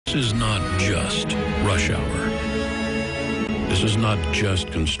This is not just rush hour. This is not just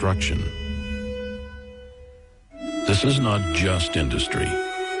construction. This is not just industry.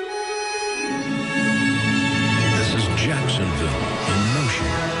 This is Jacksonville in motion.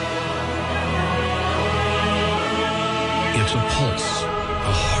 It's a pulse,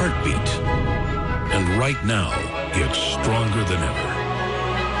 a heartbeat, and right now, it's stronger than ever.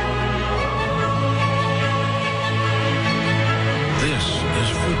 This is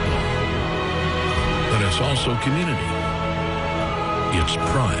football, but it's also community. It's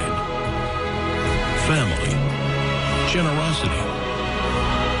pride, family, generosity.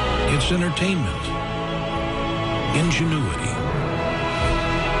 It's entertainment, ingenuity,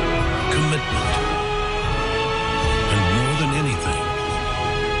 commitment, and more than anything,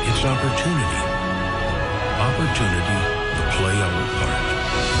 it's opportunity. Opportunity to play our part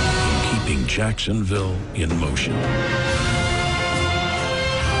in keeping Jacksonville in motion.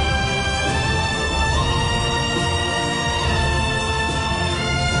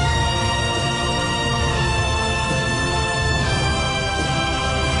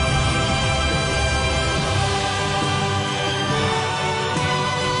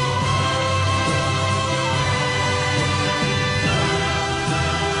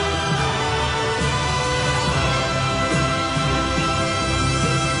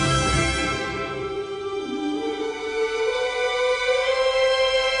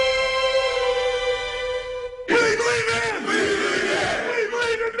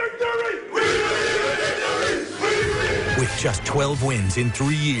 Just 12 wins in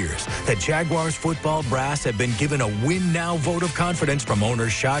 3 years, the Jaguars football brass have been given a win-now vote of confidence from owner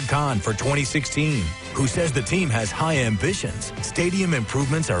Shad Khan for 2016, who says the team has high ambitions. Stadium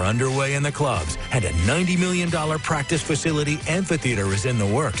improvements are underway in the clubs, and a $90 million practice facility amphitheater is in the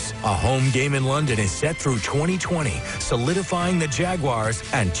works. A home game in London is set through 2020, solidifying the Jaguars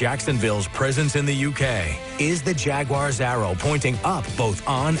and Jacksonville's presence in the UK. Is the Jaguars' arrow pointing up both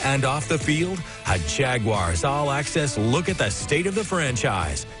on and off the field? A Jaguars All Access look at the state of the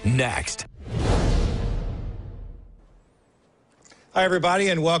franchise. Next. Hi, everybody,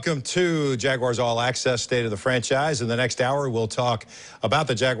 and welcome to Jaguars All Access State of the Franchise. In the next hour, we'll talk about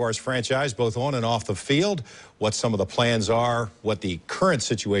the Jaguars franchise, both on and off the field, what some of the plans are, what the current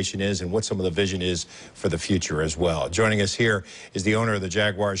situation is, and what some of the vision is for the future as well. Joining us here is the owner of the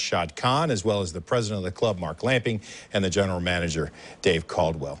Jaguars, Shad Khan, as well as the president of the club, Mark Lamping, and the general manager, Dave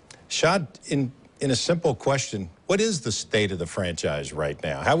Caldwell. Shad, in a simple question, what is the state of the franchise right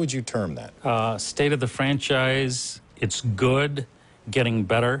now? How would you term that? State of the franchise, it's good, getting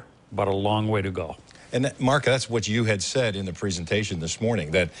better, but a long way to go. And that, Mark, that's what you had said in the presentation this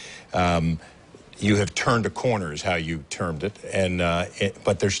morning, that you have turned a corner is how you termed it, and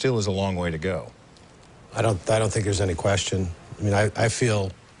but there still is a long way to go. I don't think there's any question. I mean, I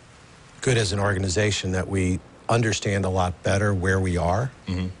feel good as an organization that we understand a lot better where we are.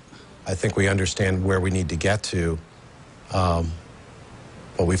 Mm-hmm. I think we understand where we need to get to, but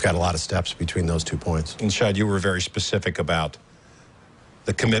we've got a lot of steps between those 2 points. And Shad, you were very specific about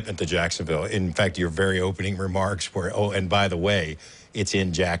the commitment to Jacksonville. In fact, your very opening remarks were, oh, and by the way, it's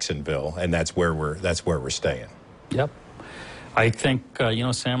in Jacksonville, and that's where we're staying. Yep. I think, you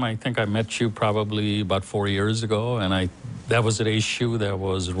know, Sam, I think I met you probably about 4 years ago, and that was an issue that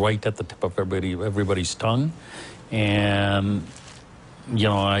was right at the tip of everybody's tongue. And, you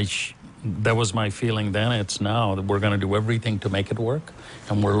know, that was my feeling then. It's now that we're going to do everything to make it work,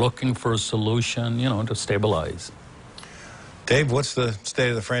 and we're looking for a solution, you know, to stabilize. Dave, what's the state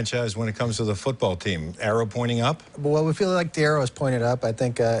of the franchise when it comes to the football team? Arrow pointing up? Well, we feel like the arrow is pointed up. I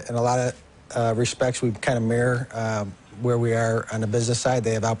think in a lot of respects, we kind of mirror where we are on the business side.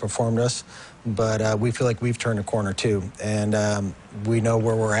 They have outperformed us, but we feel like we've turned a corner too. And we know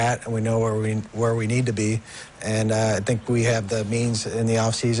where we're at, and we know where we need to be. And I think we have the means in the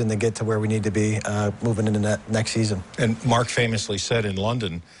offseason to get to where we need to be moving into next season. And Mark famously said in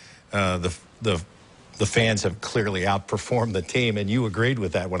London, the fans have clearly outperformed the team, and you agreed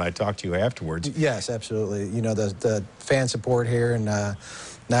with that when I talked to you afterwards. Yes, absolutely. You know, the fan support here, and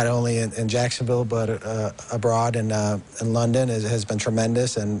not only in Jacksonville, but abroad in London has been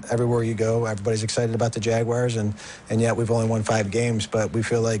tremendous. And everywhere you go, everybody's excited about the Jaguars, and yet we've only won 5 games. But we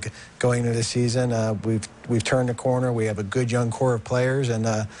feel like going into the season, we've turned the corner. We have a good young core of players, and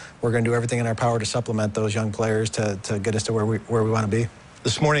we're going to do everything in our power to supplement those young players to get us to where we want to be.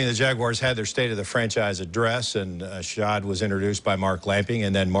 This morning, the Jaguars had their State of the Franchise address, and Shad was introduced by Mark Lamping,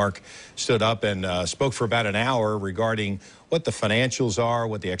 and then Mark stood up and spoke for about an hour regarding what the financials are,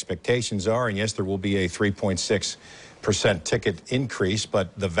 what the expectations are, and yes, there will be a $3.6 percent ticket increase,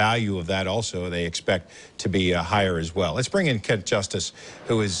 but the value of that also they expect to be higher as well. Let's bring in Kent Justice,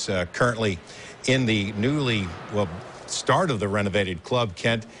 who is currently in the start of the renovated club,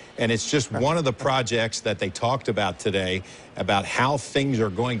 Kent, and it's just one of the projects that they talked about today about how things are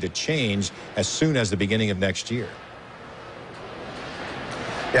going to change as soon as the beginning of next year.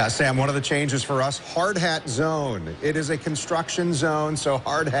 Yeah, Sam, one of the changes for us, hard hat zone. It is a construction zone, so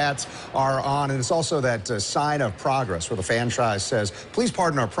hard hats are on. And it's also that sign of progress where the franchise says, please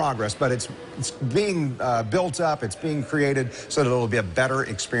pardon our progress, but it's being built up, it's being created so that it'll be a better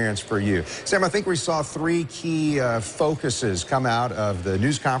experience for you. Sam, I think we saw three key focuses come out of the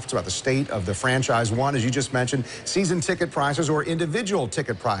news conference about the state of the franchise. One, as you just mentioned, season ticket prices or individual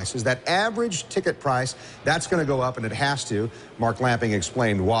ticket prices. That average ticket price, that's going to go up, and it has to. Mark Lamping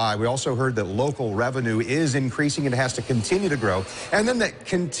explained why. We also heard that local revenue is increasing and it has to continue to grow. And then that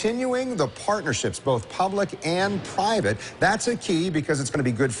continuing the partnerships, both public and private, that's a key because it's going to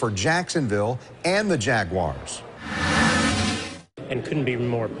be good for Jacksonville and the Jaguars. And couldn't be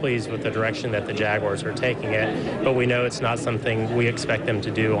more pleased with the direction that the Jaguars are taking it, but we know it's not something we expect them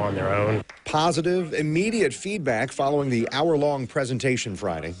to do on their own. Positive, immediate feedback following the hour-long presentation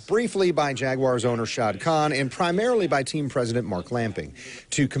Friday, briefly by Jaguars owner Shad Khan and primarily by team president Mark Lamping.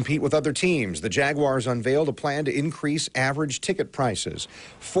 To compete with other teams, the Jaguars unveiled a plan to increase average ticket prices.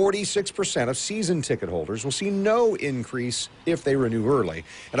 46% of season ticket holders will see no increase if they renew early,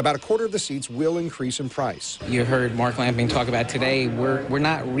 and about a quarter of the seats will increase in price. You heard Mark Lamping talk about today, we're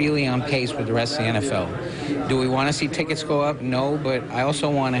not really on pace with the rest of the NFL. Do we want to see tickets go up? No, but I also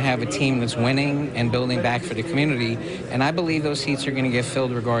want to have a team that's winning and building back for the community, and I believe those seats are going to get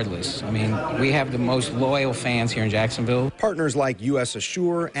filled regardless. I mean, we have the most loyal fans here in Jacksonville. Partners like U.S.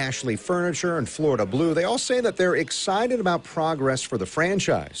 Assure, Ashley Furniture, and Florida Blue, they all say that they're excited about progress for the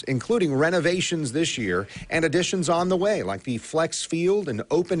franchise, including renovations this year and additions on the way, like the Flex Field and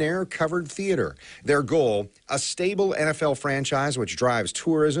open-air covered theater. Their goal, a stable NFL franchise which drives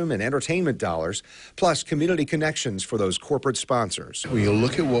tourism and entertainment dollars, plus community connections for those corporate sponsors. When you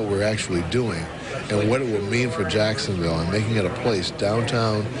look at what we're actually doing and what it will mean for Jacksonville and making it a place,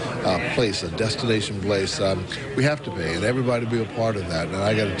 downtown place, a destination place, we have to pay, and everybody be a part of that. And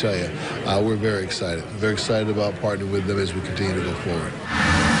I got to tell you, we're very excited about partnering with them as we continue to go forward.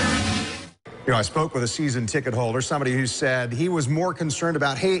 You know, I spoke with a season ticket holder, somebody who said he was more concerned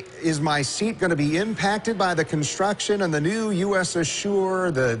about, hey, is my seat going to be impacted by the construction and the new U.S.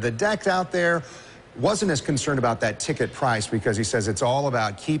 Assure, the deck out there? Wasn't as concerned about that ticket price because he says it's all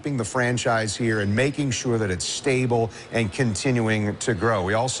about keeping the franchise here and making sure that it's stable and continuing to grow.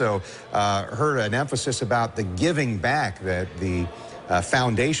 We also heard an emphasis about the giving back that the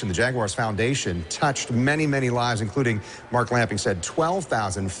foundation, the Jaguars Foundation, touched many, many lives, including, Mark Lamping said,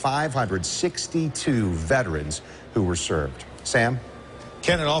 12,562 veterans who were served. Sam?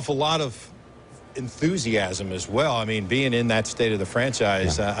 Ken, an awful lot of enthusiasm as well. I mean, being in that state of the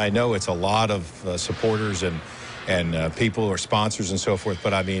franchise, yeah. I know it's a lot of supporters and people or sponsors and so forth,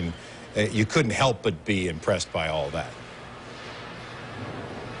 but I mean, you couldn't help but be impressed by all that.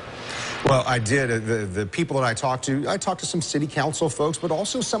 Well, I did. The people that I talked to some city council folks, but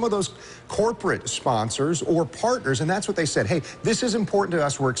also some of those corporate sponsors or partners, and that's what they said. Hey, this is important to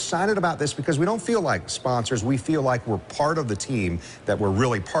us. We're excited about this because we don't feel like sponsors. We feel like we're part of the team, that we're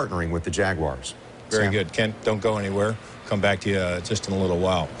really partnering with the Jaguars. Very Sam? good. Kent, don't go anywhere. Come back to you just in a little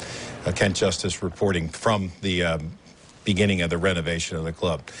while. Kent Justice reporting from the beginning of the renovation of the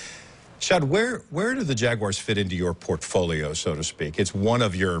club. Shad, where do the Jaguars fit into your portfolio, so to speak? It's one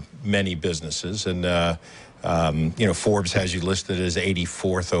of your many businesses, and you know, Forbes has you listed as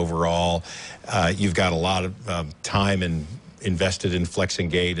 84th overall. You've got a lot of time invested in Flex and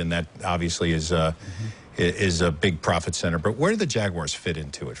Gate, and that obviously is a big profit center. But where do the Jaguars fit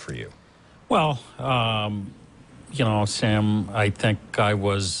into it for you? Well, you know, Sam, I think I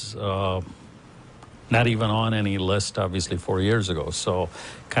was not even on any list, obviously, 4 years ago. So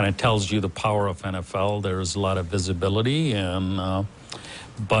kind of tells you the power of NFL. There's a lot of visibility. And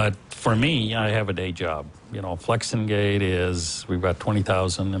but for me, I have a day job. You know, Flex and Gate is, we've got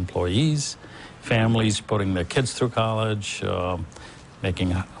 20,000 employees, families putting their kids through college,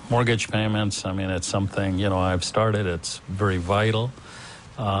 making mortgage payments. I mean, it's something, you know, I've started. It's very vital.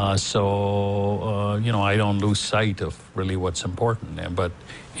 So, you know, I don't lose sight of really what's important. But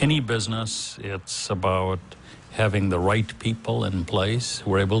any business, it's about having the right people in place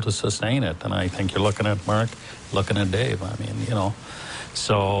who are able to sustain it. And I think you're looking at Mark, looking at Dave. I mean, you know,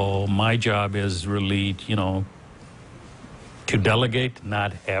 so my job is really, you know, to delegate,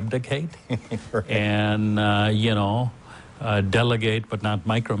 not abdicate. Right. And, you know, delegate but not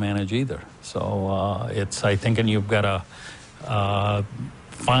micromanage either. So I think, and you've got to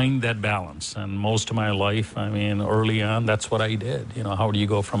find that balance. And most of my life, I mean, early on, that's what I did. You know, how do you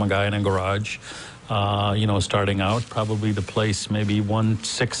go from a guy in a garage, you know, starting out, probably to place maybe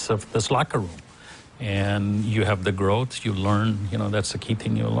 1/6 of this locker room. And you have the growth, you learn, you know, that's the key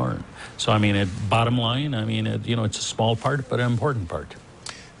thing you learn. So, I mean, bottom line, I mean, you know, it's a small part, but an important part.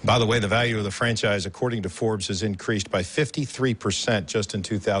 By the way, the value of the franchise, according to Forbes, has increased by 53% just in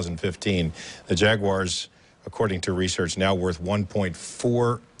 2015. The Jaguars, according to research, now worth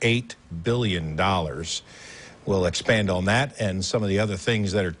 $1.48 billion. We'll expand on that and some of the other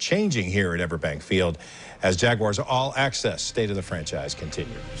things that are changing here at EverBank Field as Jaguars All Access State of the Franchise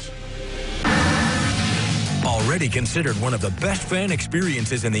continues. Already considered one of the best fan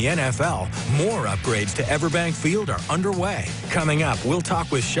experiences in the NFL, more upgrades to EverBank Field are underway. Coming up, we'll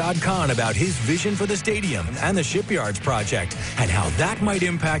talk with Shad Khan about his vision for the stadium and the Shipyards project and how that might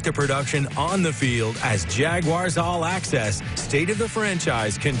impact the production on the field as Jaguars All Access State of the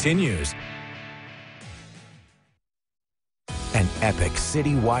Franchise continues. An epic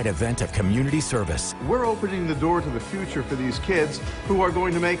citywide event of community service. We're opening the door to the future for these kids who are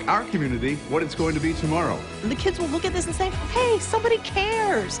going to make our community what it's going to be tomorrow. The kids will look at this and say, hey, somebody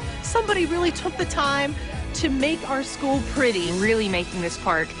cares. Somebody really took the time to make our school pretty. Really making this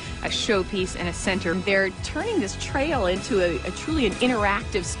park a showpiece and a center. They're turning this trail into a truly an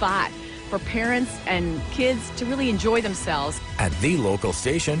interactive spot for parents and kids to really enjoy themselves. At the local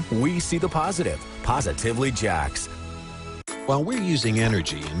station, we see the positive. Positively Jax. While we're using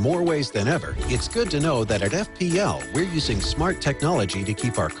energy in more ways than ever, it's good to know that at FPL, we're using smart technology to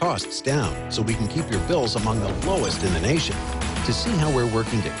keep our costs down so we can keep your bills among the lowest in the nation. To see how we're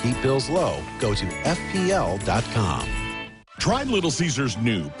working to keep bills low, go to FPL.com. Try Little Caesars'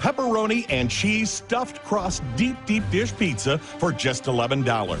 new pepperoni and cheese stuffed crust deep dish pizza for just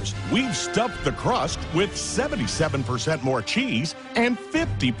 $11. We've stuffed the crust with 77% more cheese and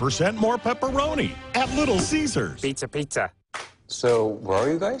 50% more pepperoni at Little Caesars. Pizza. So, where are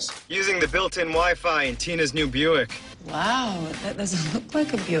you guys? Using the built-in Wi-Fi in Tina's new Buick. Wow, that doesn't look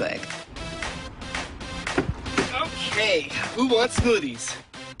like a Buick. Okay, who wants smoothies?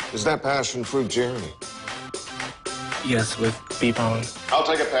 Is that passion fruit Jeremy? Yes, with beef on. I'll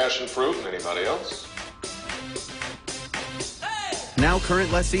take a passion fruit. Anybody else? Now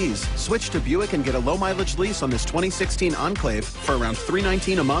current lessees, switch to Buick and get a low-mileage lease on this 2016 Enclave for around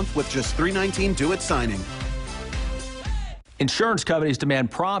 $319 a month with just $319 due at signing. Insurance companies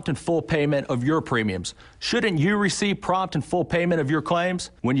demand prompt and full payment of your premiums. Shouldn't you receive prompt and full payment of your claims?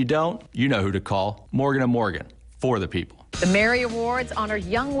 When you don't, you know who to call. Morgan & Morgan, for the people. The Mary Awards honor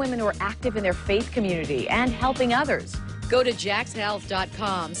young women who are active in their faith community and helping others. Go to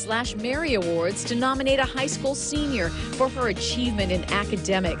jaxhealth.com/Mary Awards to nominate a high school senior for her achievement in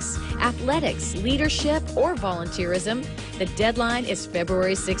academics, athletics, leadership, or volunteerism. The deadline is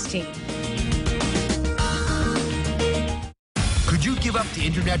February 16th. Could you give up the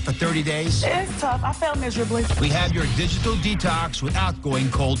internet for 30 days? It's tough. I failed miserably. We have your digital detox without going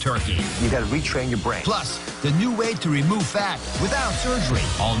cold turkey. You got to retrain your brain. Plus, the new way to remove fat without surgery.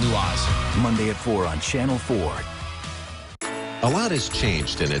 All new Oz. Monday at 4 on Channel 4. A lot has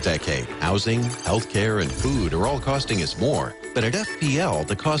changed in a decade. Housing, healthcare, and food are all costing us more. But at FPL,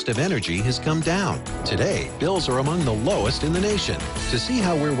 the cost of energy has come down. Today, bills are among the lowest in the nation. To see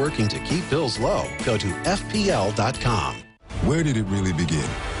how we're working to keep bills low, go to FPL.com. Where did it really begin?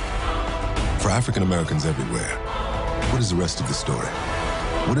 For African Americans everywhere, what is the rest of the story?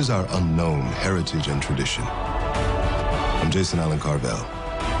 What is our unknown heritage and tradition? I'm Jason Allen Carvel.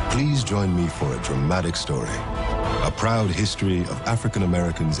 Please join me for a dramatic story. A proud history of African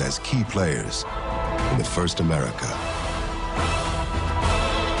Americans as key players in the first America.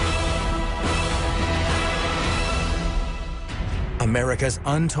 America's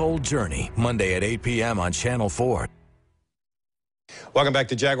Untold Journey, Monday at 8 p.m. on Channel 4. Welcome back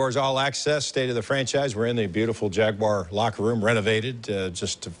to Jaguars All Access, State of the Franchise. We're in the beautiful Jaguar locker room, renovated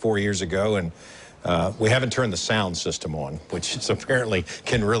just 4 years ago, and we haven't turned the sound system on, which is apparently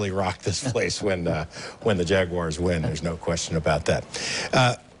can really rock this place when the Jaguars win. There's no question about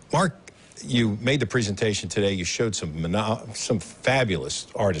that. Mark, you made the presentation today. You showed some fabulous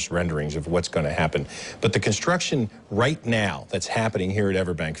artist renderings of what's going to happen. But the construction right now that's happening here at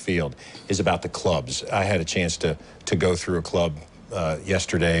EverBank Field is about the clubs. I had a chance to go through a club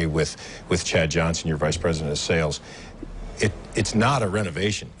yesterday with Chad Johnson, your Vice President of Sales. It's not a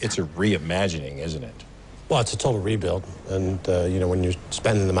renovation. It's a reimagining, isn't it? Well, it's a total rebuild. And, you know, when you're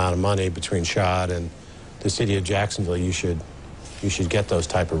spending the amount of money between Shad and the city of Jacksonville, you should get those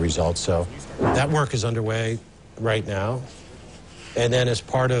type of results. So that work is underway. right now. And then as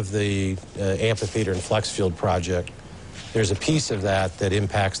part of the amphitheater and flex field project, there's a piece of that that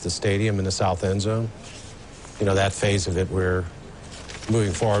impacts the stadium in the south end zone. You know, that phase of it we're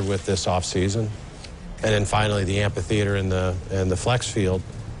moving forward with this off-season. And then finally the amphitheater and the flex field,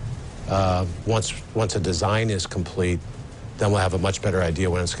 once a design is complete, then we'll have a much better idea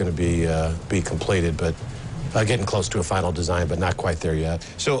when it's going to be completed. But getting close to a final design, but not quite there yet.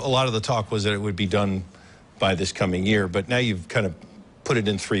 So a lot of the talk was that it would be done by this coming year, but now you've kind of put it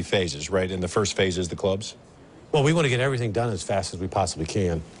in 3 phases, right? And the first phase is the clubs? Well, we want to get everything done as fast as we possibly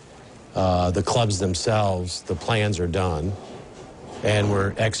can. The clubs themselves, the plans are done, and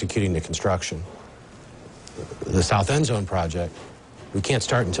we're executing the construction. The South End Zone project, we can't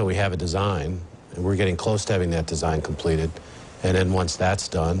start until we have a design, and we're getting close to having that design completed. And then once that's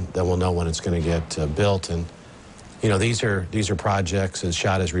done, then we'll know when it's going to get built. And, you know, these are projects, as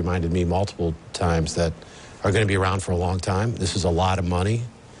Shad has reminded me multiple times, that are going to be around for a long time. This is a lot of money.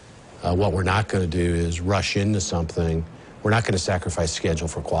 What we're not going to do is rush into something. We're not going to sacrifice schedule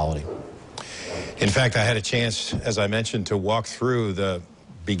for quality. In fact, I had a chance, as I mentioned, to walk through the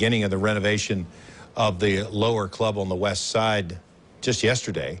beginning of the renovation of the lower club on the west side just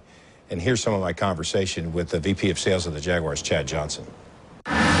yesterday. And here's some of my conversation with the VP of Sales of the Jaguars, Chad Johnson.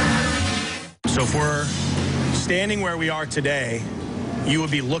 So if we're standing where we are today, you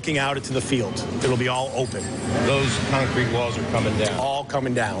would be looking out into the field. It'll be all open. Those concrete walls are coming down? All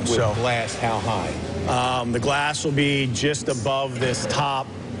coming down. With glass how high? The glass will be just above this top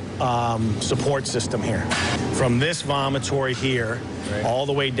support system here. From this vomitory here, all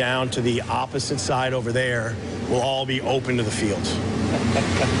the way down to the opposite side over there, will all be open to the field.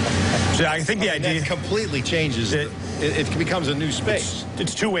 So I think the idea... That completely changes. It becomes a new space.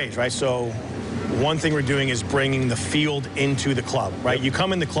 It's 2 ways, right? So one thing we're doing is bringing the field into the club, right? Yep. You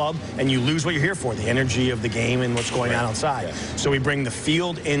come in the club and you lose what you're here for, the energy of the game and what's going on outside. Yeah. So we bring the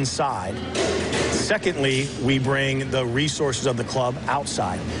field inside. Secondly, we bring the resources of the club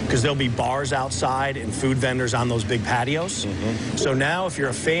outside, because there'll be bars outside and food vendors on those big patios. Mm-hmm. So now if you're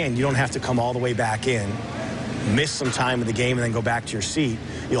a fan, you don't have to come all the way back in, miss some time of the game, and then go back to your seat.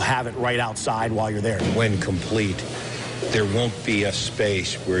 You'll have it right outside while you're there. When complete, there won't be a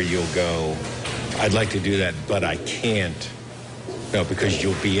space where you'll go, I'd like to do that, but I can't. No, because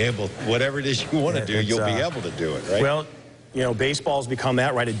you'll be able, whatever it is you want to do, you'll be able to do it, right? Well, you know, baseball's become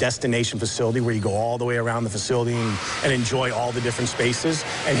that, right? A destination facility where you go all the way around the facility and enjoy all the different spaces.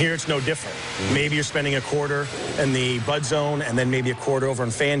 And here it's no different. Mm-hmm. Maybe you're spending a quarter in the Bud Zone and then maybe a quarter over in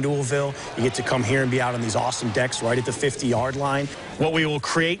FanDuelville. You get to come here and be out on these awesome decks right at the 50-yard line. What we will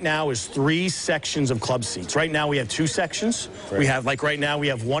create now is 3 sections of club seats. Right now we have 2 sections. Right. We have, like right now, we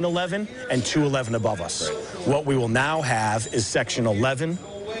have 111 and 211 above us. Right. What we will now have is section 11,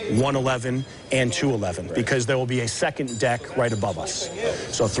 111 and 211, right, because there will be a second deck right above us.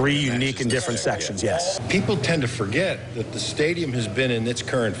 So 3 unique and different sections, yes. People tend to forget that the stadium has been in its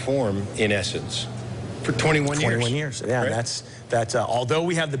current form, in essence, for 21 years. 21 years, yeah. Right? That's although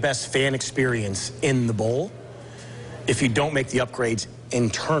we have the best fan experience in the bowl, if you don't make the upgrades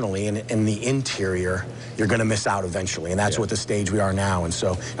internally and in the interior, you're going to miss out eventually, and that's what the stage we are now. And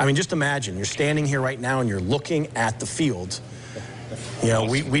so, I mean, just imagine, you're standing here right now and you're looking at the field. You know,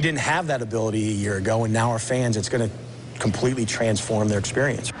 we didn't have that ability a year ago, and now our fans, it's going to completely transform their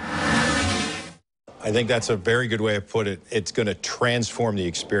experience. I think that's a very good way of putting it. It's going to transform the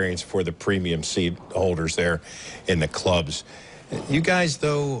experience for the premium seat holders there in the clubs. You guys,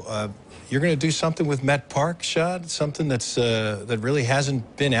 though, you're going to do something with Met Park, Shad? Something that's that really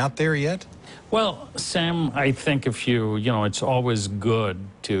hasn't been out there yet? Well, Sam, I think if you know, it's always good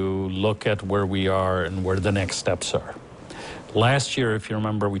to look at where we are and where the next steps are. Last year, if you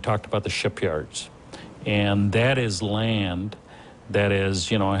remember, we talked about the shipyards, and that is land that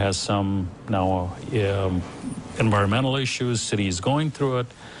is, you know, has some now environmental issues. City is going through it.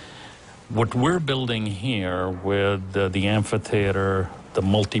 What we're building here with the amphitheater, the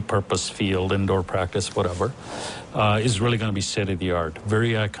multi-purpose field, indoor practice, whatever, is really going to be state-of-the-art.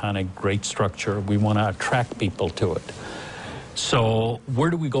 Very iconic, great structure. We want to attract people to it. So where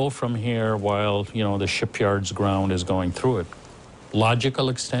do we go from here while, you know, the shipyard's ground is going through it? Logical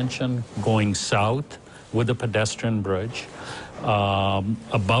extension, going south with a pedestrian bridge,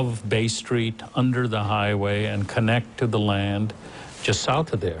 above Bay Street, under the highway, and connect to the land just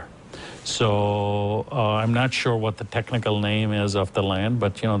south of there. So I'm not sure what the technical name is of the land,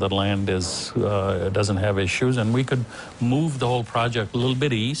 but, you know, the land is doesn't have issues, and we could move the whole project a little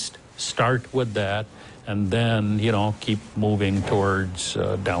bit east, start with that, and then, you know, keep moving towards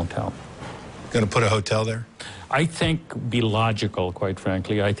downtown. Going to put a hotel there? I think be logical, quite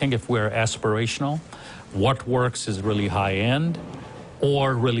frankly. I think if we're aspirational, what works is really high end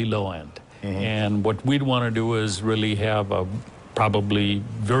or really low end. And what we'd want to do is really have a probably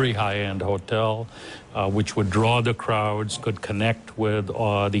very high-end hotel, which would draw the crowds, could connect with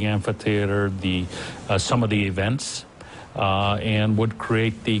the amphitheater, some of the events, and would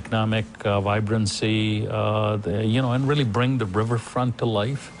create the economic vibrancy, and really bring the riverfront to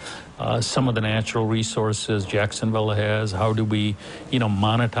life. Some of the natural resources Jacksonville has, how do we,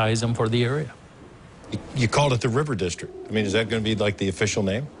 monetize them for the area? You called it the River District. I mean, is that going to be like the official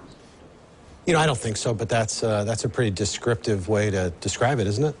name? I don't think so, but that's a pretty descriptive way to describe it,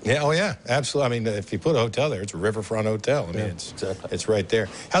 isn't it? Yeah, oh yeah, absolutely. I mean, if you put a hotel there, it's a riverfront hotel. I mean, it's right there.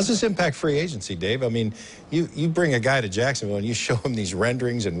 How's this impact free agency, Dave? I mean, you bring a guy to Jacksonville and you show him these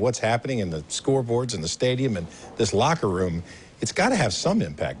renderings and what's happening in the scoreboards and the stadium and this locker room. It's got to have some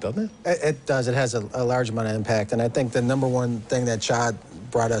impact, doesn't it? It does. It has a large amount of impact. And I think the number one thing that Shad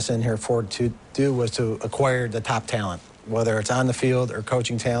brought us in here for to do was to acquire the top talent, whether it's on the field or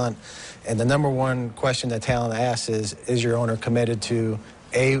coaching talent. And the number one question that talent asks is your owner committed to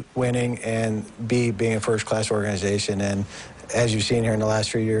A, winning, and B, being a first-class organization? And as you've seen here in the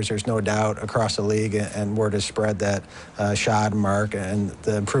last few years, there's no doubt across the league and word is spread that Shad, Mark, and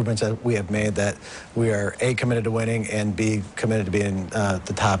the improvements that we have made, that we are A, committed to winning, and B, committed to being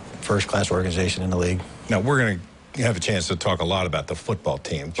the top first-class organization in the league. Now, we're going to have a chance to talk a lot about the football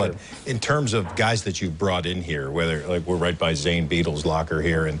team, but in terms of guys that you've brought in here, whether like we're right by Zane Beadle's locker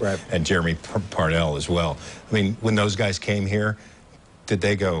here and Jeremy Parnell as well. I mean, when those guys came here, did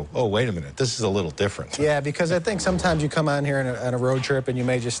they go, oh, wait a minute, this is a little different? Yeah, because I think sometimes you come on here on a road trip and you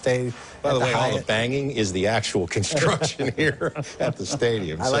may just stay By the way, all the banging is the actual construction here at the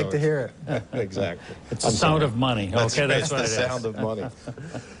stadium. I like to hear it. Exactly. It's the sound of money. Okay, that's what it is. The sound of money.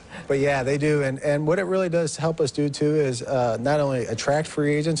 But yeah, they do, and what it really does help us do too is not only attract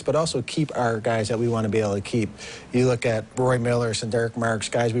free agents, but also keep our guys that we want to be able to keep. You look at Roy Millers and Derek Marks,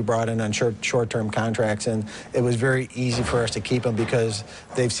 guys we brought in on short-term contracts, and it was very easy for us to keep them because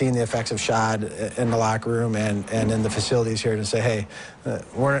they've seen the effects of Shad in the locker room and in the facilities here to say, hey,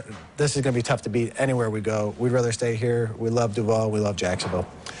 this is going to be tough to beat anywhere we go. We'd rather stay here. We love Duval. We love Jacksonville.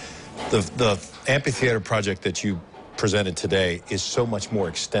 The amphitheater project that you presented today is so much more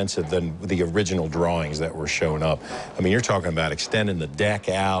extensive than the original drawings that were shown up. I mean, you're talking about extending the deck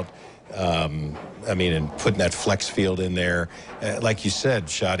out, I mean, and putting that flex field in there. Like you said,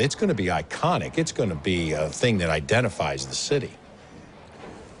 Shad, it's going to be iconic. It's going to be a thing that identifies the city.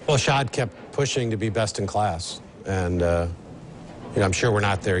 Well, Shad kept pushing to be best in class, and I'm sure we're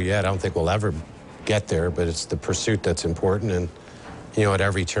not there yet. I don't think we'll ever get there, but it's the pursuit that's important. And at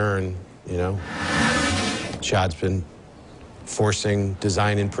every turn, Shad's been forcing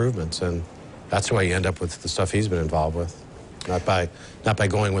design improvements, and that's why you end up with the stuff he's been involved with, not by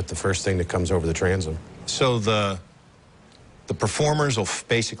going with the first thing that comes over the transom. So the performers will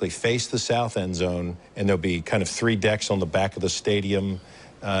basically face the south end zone, and there'll be kind of 3 decks on the back of the stadium,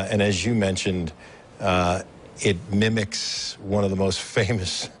 and as you mentioned, it mimics one of the most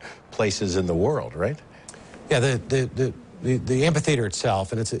famous places in the world, right? Yeah, the amphitheater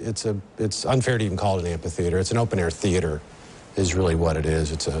itself, and it's unfair to even call it an amphitheater. It's an open-air theater, is really what it is.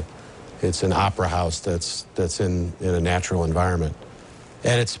 It's an opera house that's in a natural environment,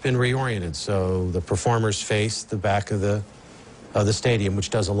 and it's been reoriented. So the performers face the back of the stadium,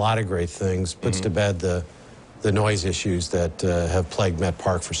 which does a lot of great things, puts to bed the noise issues that have plagued Met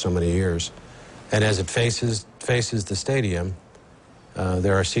Park for so many years. And as it faces the stadium,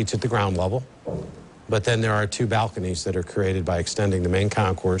 there are seats at the ground level. But then there are 2 balconies that are created by extending the main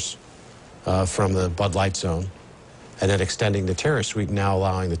concourse from the Bud Light zone, and then extending the terrace suite, now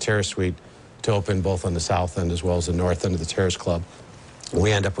allowing the terrace suite to open both on the south end as well as the north end of the Terrace Club.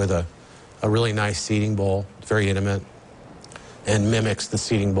 We end up with a really nice seating bowl, very intimate, and mimics the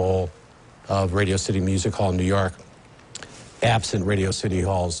seating bowl of Radio City Music Hall in New York. Absent Radio City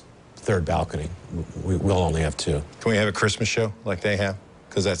Hall's 3rd balcony. We'll only have 2. Can we have a Christmas show like they have?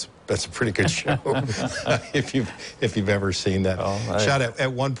 Because that's a pretty good show if you've ever seen that. Shad,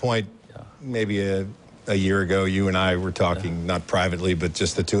 at one point, maybe a year ago, you and I were talking, not privately, but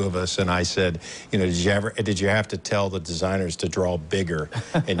just the 2 of us, and I said, did you have to tell the designers to draw bigger?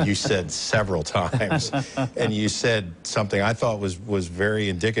 And you said several times, and you said something I thought was very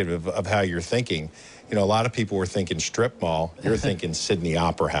indicative of how you're thinking. A lot of people were thinking strip mall. You're thinking Sydney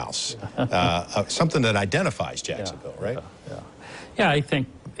Opera House, something that identifies Jacksonville, right? Yeah, I think,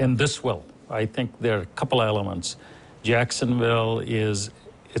 I think there are a couple elements. Jacksonville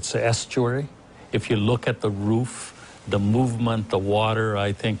it's an estuary. If you look at the roof, the movement, the water,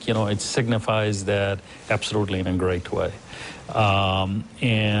 I think, it signifies that absolutely in a great way.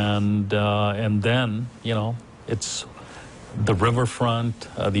 And then, you know, it's the riverfront,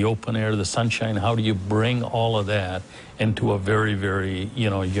 the open air, the sunshine. How do you bring all of that into a very, very, you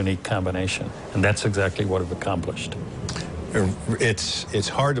know, unique combination? And that's exactly what we've accomplished. It's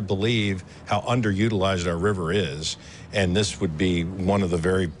hard to believe how underutilized our river is, and this would be one of the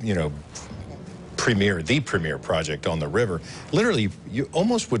very, you know, the premier project on the river. Literally, you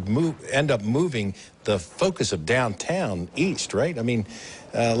almost would end up moving the focus of downtown east, right? I mean,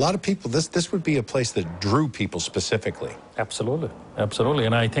 a lot of people, this would be a place that drew people specifically. Absolutely, absolutely.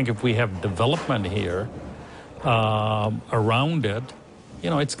 And I think if we have development here around it, you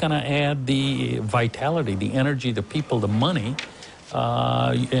know, it's going to add the vitality, the energy, the people, the money.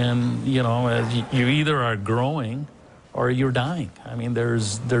 And, you know, as you either are growing or you're dying. I mean,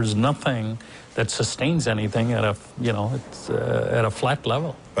 there's nothing that sustains anything at a, you know, it's at a flat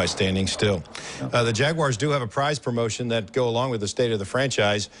level. By standing still. The Jaguars do have a prize promotion that go along with the state of the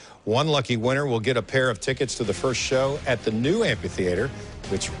franchise. One lucky winner will get a pair of tickets to the first show at the new amphitheater,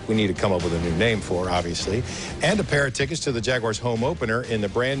 which we need to come up with a new name for, obviously, and a pair of tickets to the Jaguars home opener in the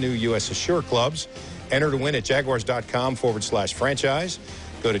brand new U.S. Assure clubs. Enter to win at jaguars.com/franchise.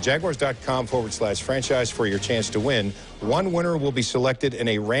 Go to jaguars.com/franchise for your chance to win. One winner will be selected in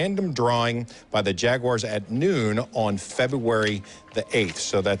a random drawing by the Jaguars at noon on February the 8th.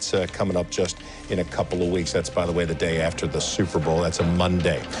 So that's coming up just in a couple of weeks. That's, by the way, the day after the Super Bowl. That's a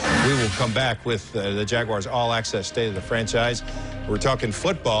Monday. We will come back with the Jaguars All Access State of the Franchise. We're talking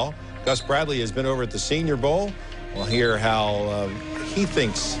football. Gus Bradley has been over at the Senior Bowl. We'll hear how he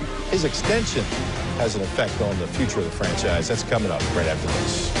thinks his extension has an effect on the future of the franchise. That's coming up right after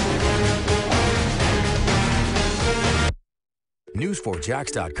this.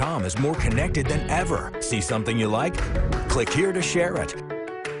 News4Jax.com is more connected than ever. See something you like? Click here to share it.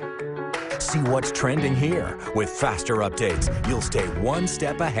 See what's trending here. With faster updates, you'll stay one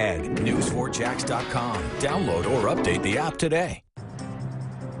step ahead. News4Jax.com. Download or update the app today.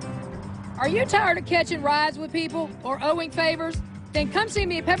 Are you tired of catching rides with people or owing favors? Then come see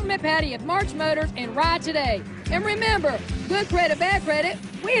me at Peppermint Patty at March Motors and ride today. And remember, good credit, bad credit,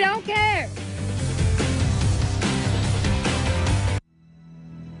 we don't care.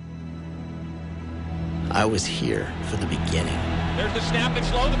 I was here for the beginning. There's the snap,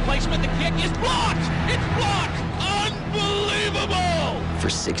 it's low, the placement, the kick is blocked! It's blocked! Unbelievable! For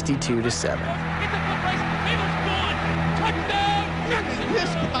 62-7. Where did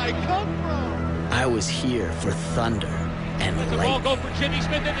this guy come from? I was here for thunder and the ball lightning. go for Jimmy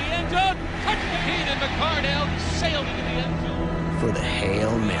Smith in the end zone. Touch the heat, and McCardell sailed into the end zone. For the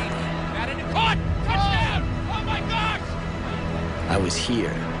Hail Mary. Got it, caught! Touchdown! Oh my gosh! I was here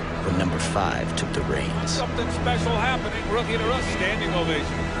when number 5 took the reins. Something special happening. Rookie to us, standing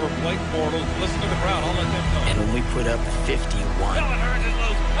ovation for Blake Bortles. Listen to the crowd. I'll let them know. And when we put up 51. Allen Hurns is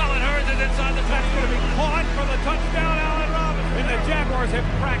loose. Allen Hurns is inside the touch. Going to be caught for the touchdown. Allen Robinson. And the Jaguars have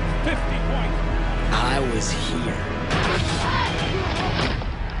cracked 50 points. I was here.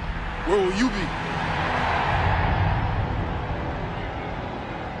 Where will you be?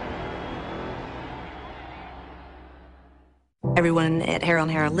 Everyone at Harrell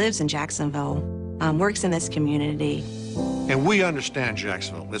 & Harrell lives in Jacksonville, works in this community. And we understand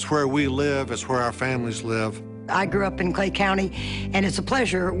Jacksonville. It's where we live. It's where our families live. I grew up in Clay County, and it's a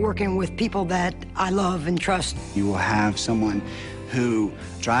pleasure working with people that I love and trust. You will have someone who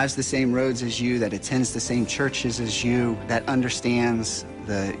drives the same roads as you, that attends the same churches as you, that understands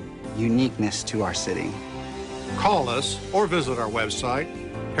the uniqueness to our city. Call us or visit our website,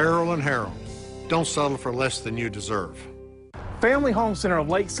 Harrell & Harrell. Don't settle for less than you deserve. Family Home Center of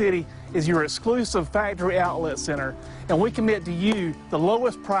Lake City is your exclusive factory outlet center, and we commit to you the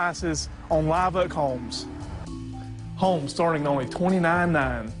lowest prices on Live Oak homes. Homes starting at only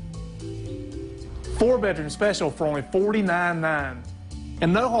 $29,900. 4-bedroom special for only $49,900.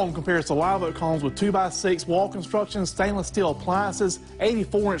 And no home compares to Live Oak homes with 2x6 wall construction, stainless steel appliances,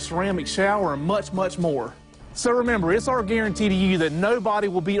 84-inch ceramic shower, and much, much more. So remember, it's our guarantee to you that nobody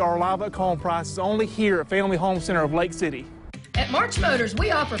will beat our Live Oak home prices only here at Family Home Center of Lake City. At March Motors,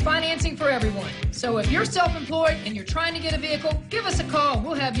 we offer financing for everyone. So if you're self-employed and you're trying to get a vehicle, give us a call.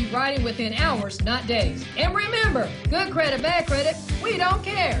 We'll have you riding within hours, not days. And remember, good credit, bad credit, we don't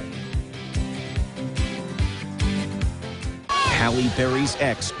care. Halle Berry's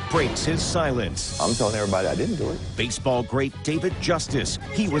ex breaks his silence. I'm telling everybody I didn't do it. Baseball great David Justice.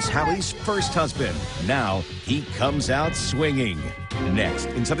 He was Halle's first husband. Now he comes out swinging. Next,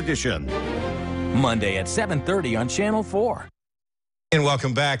 Inside Edition. Monday at 7:30 on Channel 4. And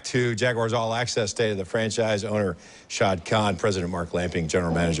welcome back to Jaguars All Access State of the Franchise. Owner Shad Khan, President Mark Lamping,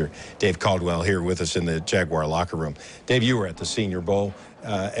 General Manager Dave Caldwell here with us in the Jaguar locker room. Dave, you were at the Senior Bowl,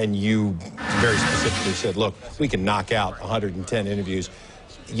 and you very specifically said, look, we can knock out 110 interviews.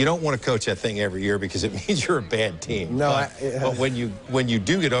 You don't want to coach that thing every year because it means you're a bad team. No, but when you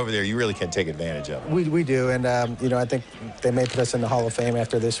do get over there, you really can take advantage of it. We do, and you know, I think they may put us in the Hall of Fame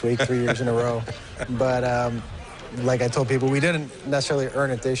after this week, 3 years in a row. But like I told people, we didn't necessarily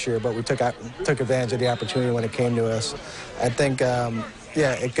earn it this year, but we took advantage of the opportunity when it came to us. I think,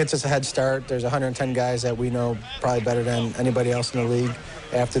 yeah, it gets us a head start. There's 110 guys that we know probably better than anybody else in the league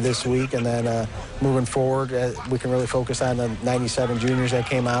after this week, and then moving forward, we can really focus on the 97 juniors that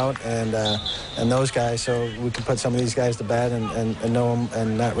came out and those guys, so we can put some of these guys to bed and know them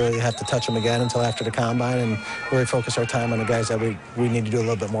and not really have to touch them again until after the combine, and really focus our time on the guys that we need to do a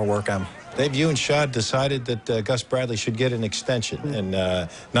little bit more work on. Dave, you and Shad decided that Gus Bradley should get an extension, and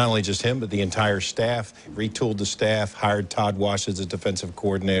not only just him, but the entire staff, retooled the staff, hired Todd Wash as a defensive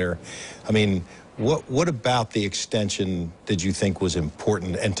coordinator. I mean, what about the extension did you think was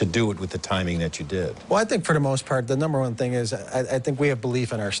important, and to do it with the timing that you did? Well, I think for the most part, the number one thing is I think we have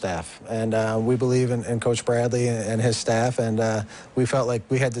belief in our staff, and we believe in Coach Bradley and his staff, and we felt like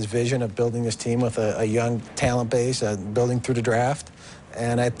we had this vision of building this team with a young talent base, building through the draft.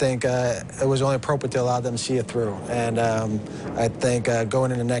 And I think it was only appropriate to allow them to see it through. And I think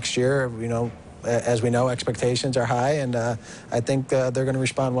going into next year, you know, as we know, expectations are high, and I think they're going to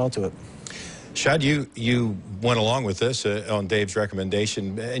respond well to it. Shad, you went along with this on Dave's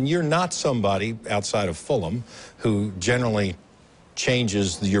recommendation, and you're not somebody outside of Fulham who generally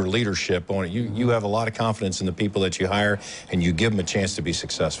changes your leadership on it. You have a lot of confidence in the people that you hire, and you give them a chance to be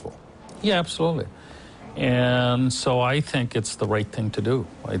successful. Yeah, absolutely. And so I think it's the right thing to do.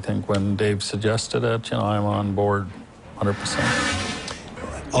 I think when Dave suggested it, you know, I'm on board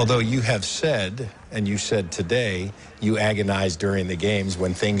 100%. Although you have said, and you said today, you agonize during the games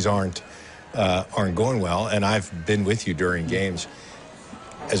when things aren't going well, and I've been with you during games.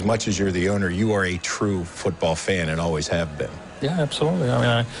 As much as you're the owner, you are a true football fan and always have been. Yeah, absolutely.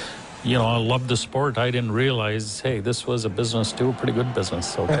 I mean, I love the sport. I didn't realize, hey, this was a business too, a pretty good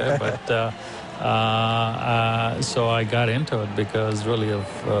business, okay? But so I got into it because really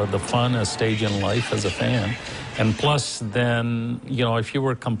of the fun, a stage in life as a fan. And plus then, you know, if you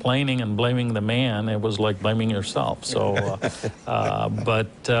were complaining and blaming the man, it was like blaming yourself. So,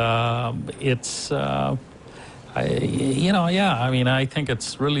 it's, you know, yeah, I mean, I think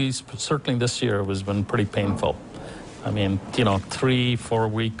it's really, certainly this year has been pretty painful. I mean, you know,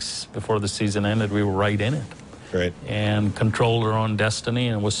 3-4 weeks before the season ended, we were right in it. Right. And controlled our own destiny,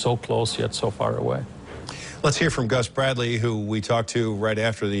 and was so close yet so far away. Let's hear from Gus Bradley, who we talked to right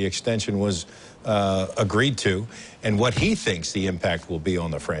after the extension was agreed to, and what he thinks the impact will be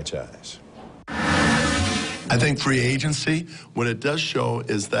on the franchise. I think free agency, what it does show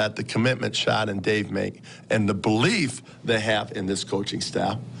is that the commitment Shad and Dave make and the belief they have in this coaching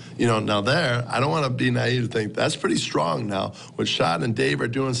staff. You know, now there, I don't want to be naive to think that's pretty strong now. What Shad and Dave are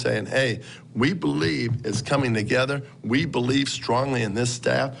doing, saying, hey, we believe it's coming together. We believe strongly in this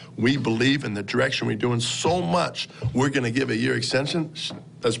staff. We believe in the direction we're doing so much. We're going to give a year extension.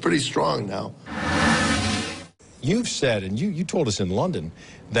 That's pretty strong now. You've said, and you told us in London,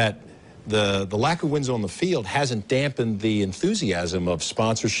 that the lack of wins on the field hasn't dampened the enthusiasm of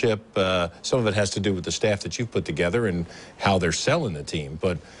sponsorship. Some of it has to do with the staff that you've put together and how they're selling the team.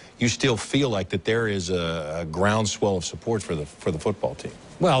 But you still feel like that there is a groundswell of support for the football team.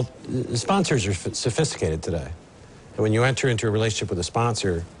 Well, sponsors are sophisticated today. And when you enter into a relationship with a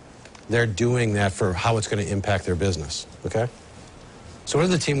sponsor, they're doing that for how it's going to impact their business, okay? So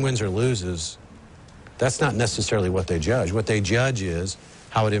whether the team wins or loses, that's not necessarily what they judge. What they judge is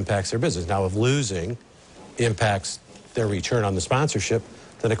how it impacts their business. Now, if losing impacts their return on the sponsorship,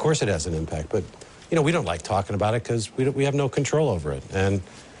 then of course it has an impact. But, you know, we don't like talking about it because we have no control over it. And,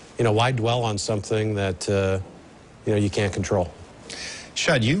 you know, why dwell on something that, you know, you can't control?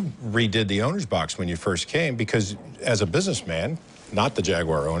 Shad, you redid the owner's box when you first came because as a businessman, not the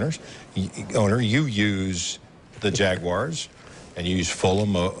Jaguar owner, you use the Jaguars and you use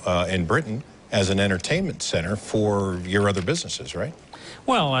Fulham in Britain as an entertainment center for your other businesses, right?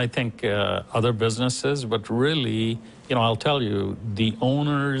 Well, I think other businesses, but really, you know, I'll tell you, the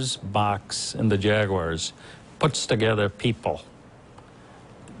owner's box in the Jaguars puts together people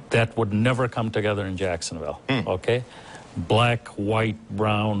that would never come together in Jacksonville, okay? Black, white,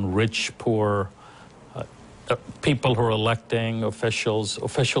 brown, rich, poor, people who are electing, officials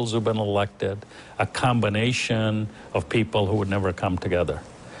who've been elected, a combination of people who would never come together.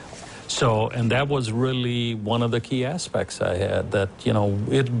 So, and that was really one of the key aspects I had, that, you know,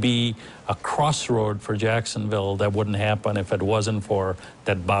 it'd be a crossroad for Jacksonville that wouldn't happen if it wasn't for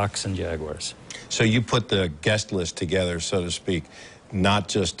that box and Jaguars. So you put the guest list together, so to speak, not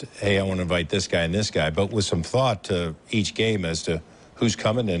just, hey, I want to invite this guy and this guy, but with some thought to each game as to who's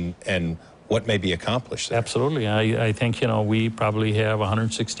coming and what may be accomplished there. Absolutely. I think, you know, we probably have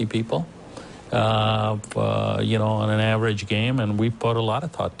 160 people, you know, on an average game, and we put a lot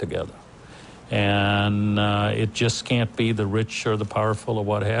of thought together. And it just can't be the rich or the powerful or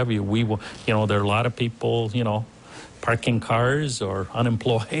what have you. We will, you know, there are a lot of people, you know, parking cars or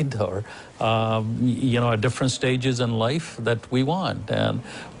unemployed or, you know, at different stages in life that we want. And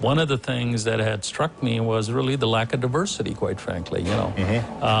one of the things that had struck me was really the lack of diversity, quite frankly, you know.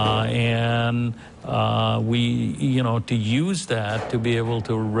 And we, you know, to use that to be able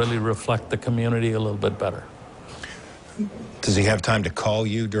to really reflect the community a little bit better. Does he have time to call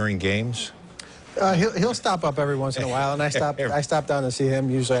you during games? He'll stop up every once in a while, and I stop down to see him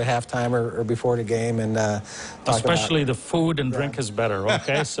usually at halftime or before the game, and talk especially the food and drink is better,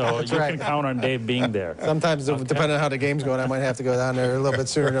 okay? So you can count on Dave being there. Sometimes, depending on how the game's going, I might have to go down there a little bit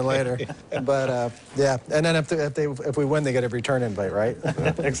sooner than later. But yeah, and then if we win, they get a return invite, right?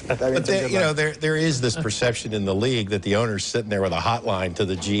 Exactly. But you know, there is this perception in the league that the owner's sitting there with a hotline to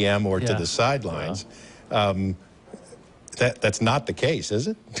the GM or to the sidelines. That's not the case, is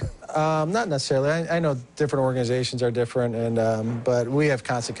it? Not necessarily. I know different organizations are different, and but we have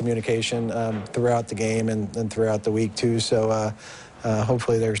constant communication throughout the game and throughout the week too. So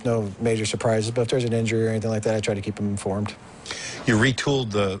hopefully there's no major surprises. But if there's an injury or anything like that, I try to keep them informed. You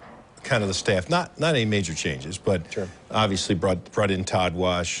retooled the staff, not any major changes, but obviously brought in Todd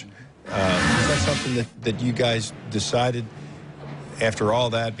Wash. Is that something that you guys decided after all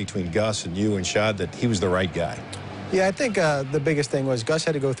that between Gus and you and Shad that he was the right guy? Yeah, I think the biggest thing was Gus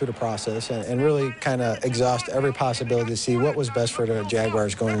had to go through the process and really kind of exhaust every possibility to see what was best for the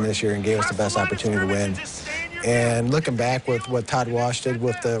Jaguars going in this year and gave us the best opportunity to win. And looking back with what Todd Wash did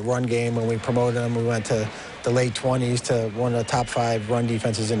with the run game when we promoted him, we went to the late 20s to one of the top 5 run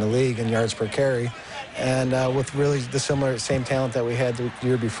defenses in the league in yards per carry, and with really the same talent that we had the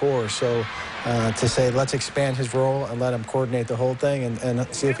year before. So to say, let's expand his role and let him coordinate the whole thing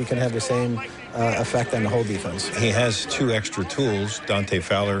and see if he can have the same effect on the whole defense. He has 2 extra tools, Dante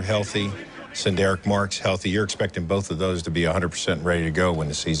Fowler healthy, Senderick Marks healthy. You're expecting both of those to be 100% ready to go when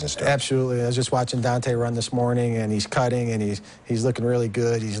the season starts. Absolutely. I was just watching Dante run this morning, and he's cutting, and he's looking really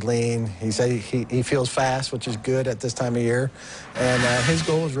good. He's lean. He said he feels fast, which is good at this time of year. And his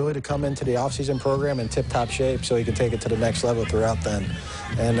goal is really to come into the offseason program in tip-top shape so he can take it to the next level throughout then.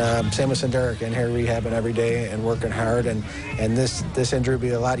 And same with Senderick, in here rehabbing every day and working hard. And this injury will be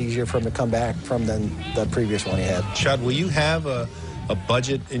a lot easier for him to come back from than the previous one he had. Shad, will you have a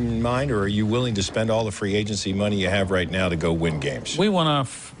budget in mind, or are you willing to spend all the free agency money you have right now to go win games? We want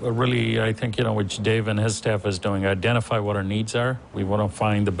to really, I think, you know, which Dave and his staff is doing, identify what our needs are. We want to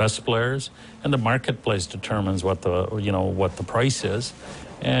find the best players, and the marketplace determines what the price is,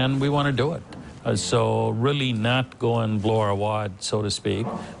 and we want to do it. So really not go and blow our wad, so to speak.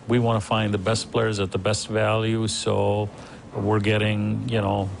 We want to find the best players at the best value, so we're getting, you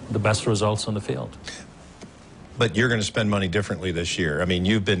know, the best results on the field. But you're going to spend money differently this year. I mean,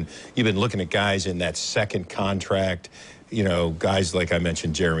 you've been looking at guys in that second contract. You know, guys like I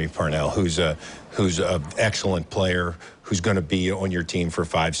mentioned, Jeremy Parnell, who's a excellent player, who's going to be on your team for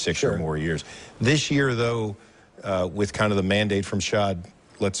 5, 6 or more years. This year, though, with kind of the mandate from Shad,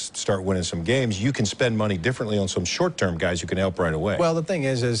 let's start winning some games, you can spend money differently on some short-term guys who can help right away. Well, the thing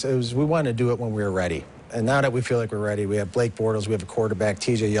is we want to do it when we're ready. And now that we feel like we're ready, we have Blake Bortles, we have a quarterback,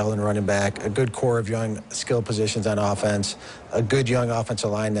 TJ Yeldon running back, a good core of young skill positions on offense, a good young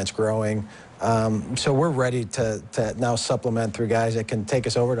offensive line that's growing. So we're ready to now supplement through guys that can take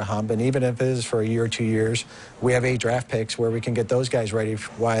us over to hump. And even if it is for a year or 2 years, we have 8 draft picks where we can get those guys ready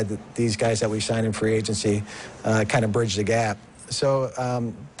while these guys that we sign in free agency kind of bridge the gap. So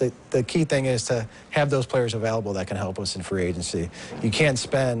the key thing is to have those players available that can help us in free agency. You can't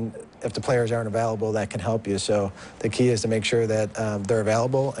spend if the players aren't available that can help you. So the key is to make sure that they're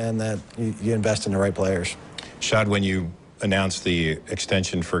available and that you invest in the right players. Shad, when you announced the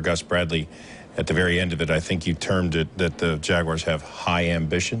extension for Gus Bradley, at the very end of it, I think you termed it that the Jaguars have high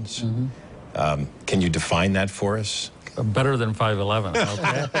ambitions. Mm-hmm. Can you define that for us? Better than 5'11",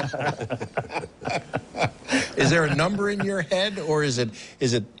 okay? Is there a number in your head, or is it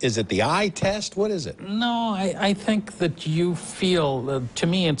the eye test? What is it? No, I think that you feel, to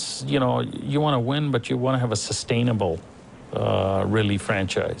me, it's, you know, you want to win, but you want to have a sustainable, really,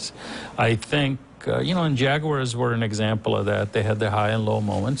 franchise. I think and Jaguars were an example of that. They had their high and low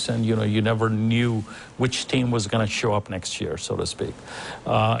moments, and, you never knew which team was going to show up next year, so to speak.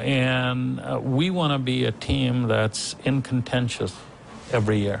 We want to be a team that's in contention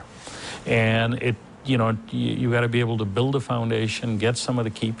every year. And you got to be able to build a foundation, get some of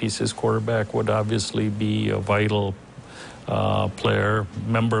the key pieces. Quarterback would obviously be a vital player,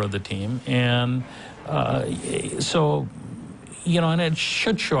 member of the team. And so, and it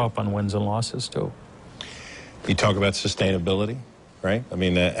should show up on wins and losses, too. You talk about sustainability, right? I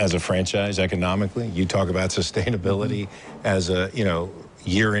mean, as a franchise, economically, you talk about sustainability as a,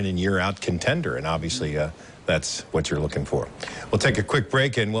 year in and year out contender, and obviously that's what you're looking for. We'll take a quick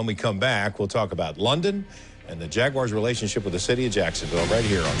break, and when we come back, we'll talk about London and the Jaguars' relationship with the city of Jacksonville right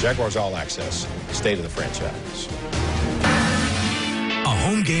here on Jaguars All Access, State of the Franchise. A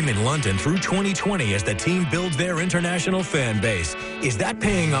home game in London through 2020 as the team builds their international fan base. Is that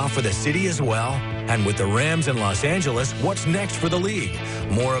paying off for the city as well? And with the Rams in Los Angeles, what's next for the league?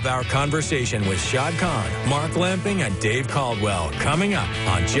 More of our conversation with Shad Khan, Mark Lamping, and Dave Caldwell coming up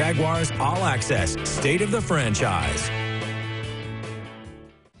on Jaguars All Access, State of the Franchise.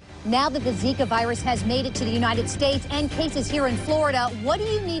 Now that the Zika virus has made it to the United States and cases here in Florida, what do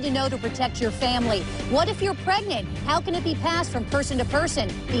you need to know to protect your family? What if you're pregnant? How can it be passed from person to person?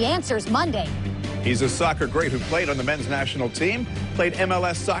 The answer's Monday. He's a soccer great who played on the men's national team, played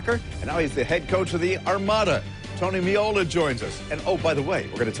MLS soccer, and now he's the head coach of the Armada. Tony Meola joins us. And oh, by the way,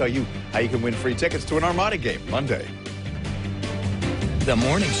 we're going to tell you how you can win free tickets to an Armada game Monday. The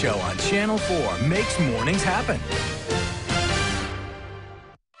morning show on Channel 4 makes mornings happen.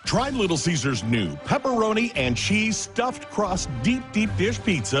 Try Little Caesars' new pepperoni and cheese stuffed crust deep dish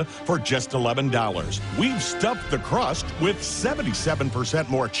pizza for just $11. We've stuffed the crust with 77%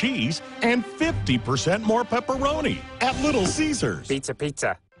 more cheese and 50% more pepperoni at Little Caesars.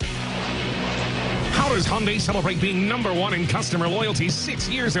 Pizza. How does Hyundai celebrate being #1 in customer loyalty 6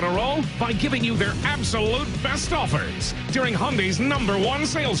 years in a row? By giving you their absolute best offers during Hyundai's #1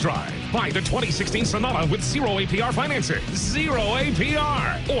 sales drive. Buy the 2016 Sonata with 0 APR financing. 0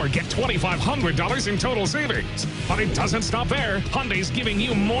 APR. Or get $2,500 in total savings. But it doesn't stop there. Hyundai's giving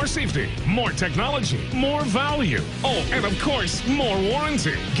you more safety, more technology, more value. Oh, and of course, more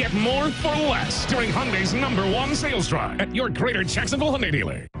warranty. Get more for less during Hyundai's #1 sales drive at your Greater Jacksonville Hyundai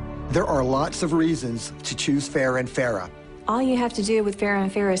dealer. There are lots of reasons to choose Farah & Farah. All you have to do with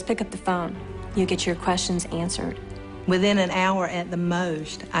Farah & Farah is pick up the phone. You get your questions answered. Within an hour at the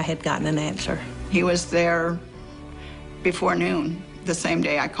most, I had gotten an answer. He was there before noon, the same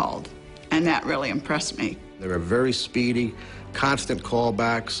day I called, and that really impressed me. They were very speedy, constant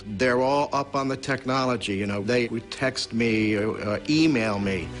callbacks. They're all up on the technology. They would text me, email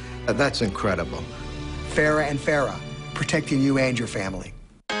me. That's incredible. Farah & Farah, protecting you and your family.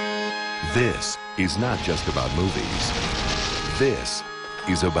 This is not just about movies. This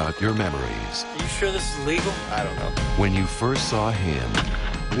is about your memories. Are you sure this is legal? I don't know. When you first saw him.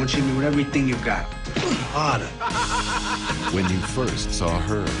 I want you to know everything you got. Harder. When you first saw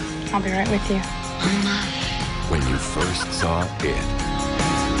her. I'll be right with you. When you first saw it.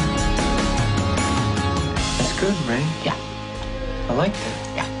 That's good, Ray. Yeah. I like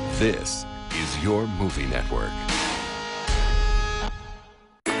it. Yeah. This is your movie network.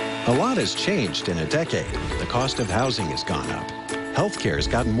 A lot has changed in a decade. The cost of housing has gone up. Healthcare has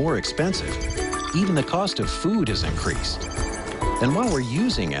gotten more expensive. Even the cost of food has increased. And while we're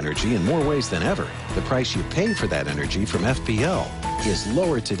using energy in more ways than ever, the price you pay for that energy from FPL is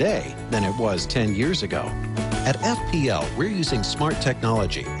lower today than it was 10 years ago. At FPL, we're using smart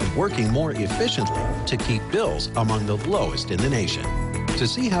technology and working more efficiently to keep bills among the lowest in the nation. To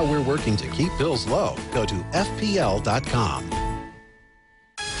see how we're working to keep bills low, go to FPL.com.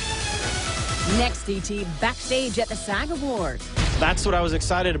 Next, DT, backstage at the SAG Awards. That's what I was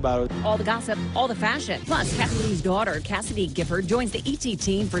excited about. All the gossip, all the fashion. Plus, Kathy Lee's daughter, Cassidy Gifford, joins the ET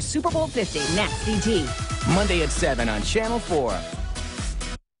team for Super Bowl 50. Next, DT. Monday at 7 on Channel 4.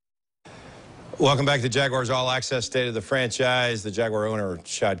 Welcome back to Jaguars All Access, State of the Franchise. The Jaguar owner,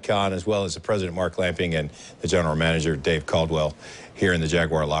 Shad Khan, as well as the president, Mark Lamping, and the general manager, Dave Caldwell, here in the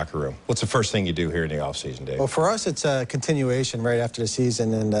Jaguar locker room. What's the first thing you do here in the offseason, Dave? Well, for us, it's a continuation right after the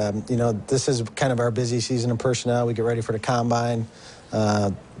season. And, this is kind of our busy season of personnel. We get ready for the combine,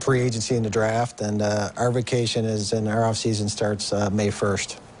 free agency, and the draft. And our vacation is, and our offseason starts May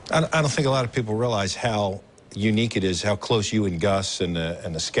 1st. I don't think a lot of people realize how unique it is, how close you and Gus and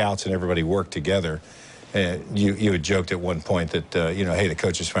the scouts and everybody work together. You had joked at one point that, you know, hey, the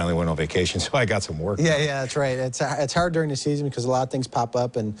coaches finally went on vacation, so I got some work. Yeah, that's right. It's hard during the season because a lot of things pop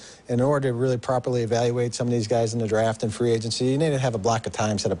up, and in order to really properly evaluate some of these guys in the draft and free agency, you need to have a block of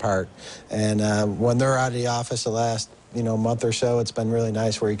time set apart. And when they're out of the office the last, you know, month or so, it's been really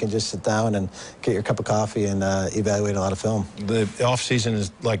nice where you can just sit down and get your cup of coffee and evaluate a lot of film. The off season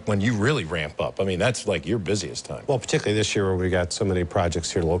is like when you really ramp up. I mean, that's like your busiest time. Well, particularly this year where we got so many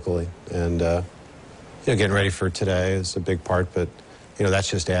projects here locally, and you know, getting ready for today is a big part, but, you know, that's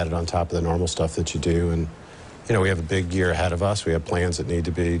just added on top of the normal stuff that you do. And, you know, we have a big year ahead of us. We have plans that need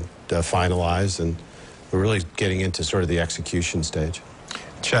to be finalized, and we're really getting into sort of the execution stage.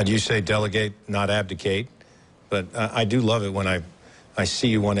 Chad, you say delegate, not abdicate, but I do love it when I see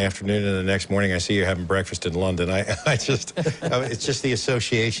you one afternoon and the next morning I see you having breakfast in London. I just, it's just the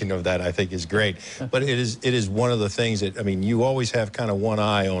association of that I think is great. But it is one of the things that, I mean, you always have kind of one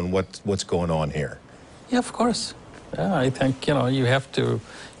eye on what's going on here. Yeah, of course. Yeah, I think, you know, you have to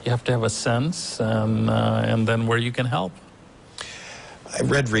have a sense, and then where you can help. I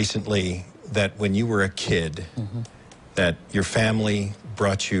read recently that when you were a kid, that your family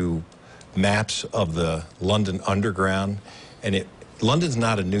brought you maps of the London Underground, and London's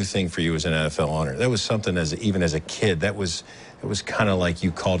not a new thing for you as an NFL owner. That was something even as a kid, it was kind of like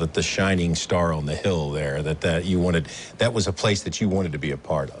you called it the shining star on the hill there, that was a place that you wanted to be a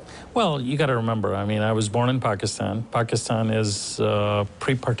part of. Well, you got to remember, I mean, I was born in Pakistan. Pakistan is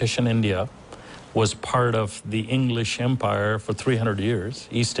pre-partition India, was part of the English Empire for 300 years,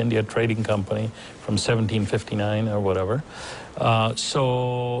 East India Trading Company from 1759 or whatever.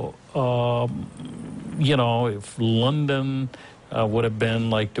 You know, if London would have been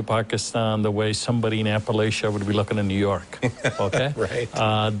like to Pakistan the way somebody in Appalachia would be looking at New York, okay? Right.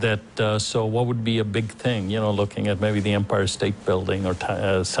 So what would be a big thing, you know, looking at maybe the Empire State Building or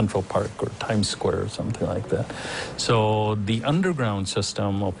Central Park or Times Square or something like that. So the underground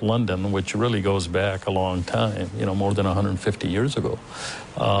system of London, which really goes back a long time, you know, more than 150 years ago,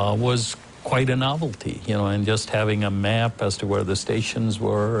 was quite a novelty, you know, and just having a map as to where the stations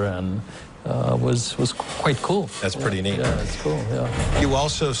were and was quite cool. That's pretty neat. Yeah, it's cool, yeah. You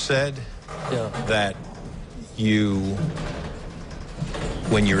also said that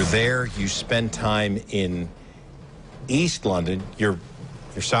when you're there, you spend time in East London. Your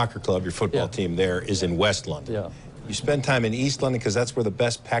soccer club, your football team there is in West London. Yeah. You spend time in East London because that's where the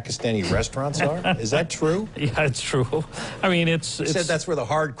best Pakistani restaurants are? Is that true? Yeah, it's true. I mean, You said that's where the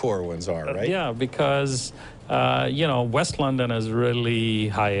hardcore ones are, right? Yeah, because, you know, West London is really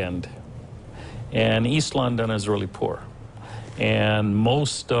high-end, and East London is really poor. And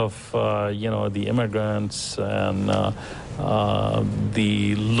most of, you know, the immigrants and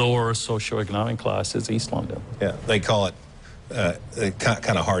the lower socioeconomic class is East London. Yeah, they call it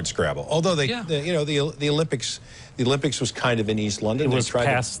kind of hard scrabble. Although you know, the Olympics was kind of in East London. It was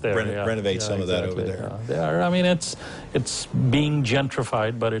past there. Renovate some of that over there. I mean, it's being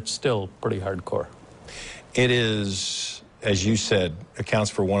gentrified, but it's still pretty hardcore. It is, as you said,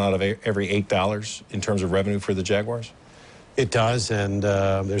 accounts for $1 out of every $8 in terms of revenue for the Jaguars. It does, and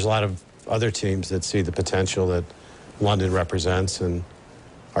there's a lot of other teams that see the potential that London represents, and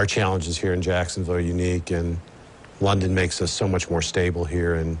our challenges here in Jacksonville are unique, and London makes us so much more stable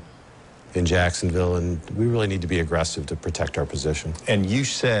here in Jacksonville, and we really need to be aggressive to protect our position. And you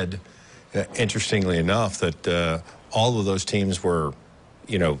said, interestingly enough, that all of those teams were,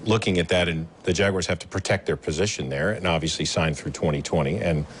 you know, looking at that, and the Jaguars have to protect their position there, and obviously sign through 2020,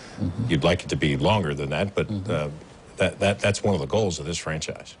 and you'd like it to be longer than that, but that's one of the goals of this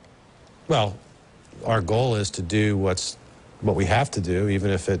franchise. Well, our goal is to do what we have to do, even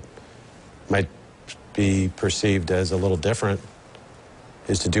if it might be perceived as a little different,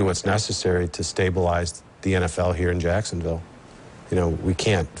 is to do what's necessary to stabilize the NFL here in Jacksonville. You know, we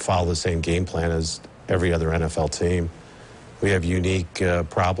can't follow the same game plan as every other NFL team. We have unique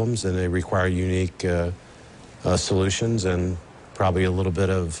problems, and they require unique solutions and probably a little bit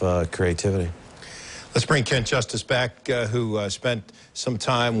of creativity. Let's bring Kent Justice back, who spent some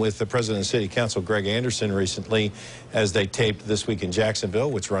time with the President of City Council, Greg Anderson, recently as they taped This Week in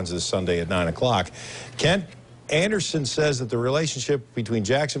Jacksonville, which runs this Sunday at 9 o'clock. Kent, Anderson says that the relationship between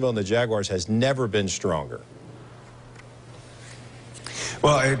Jacksonville and the Jaguars has never been stronger.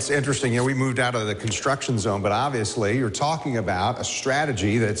 Well, it's interesting. You know, we moved out of the construction zone, but obviously you're talking about a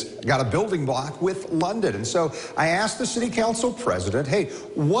strategy that's got a building block with London. And so I asked the city council president, hey,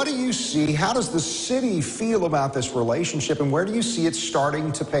 what do you see? How does the city feel about this relationship, and where do you see it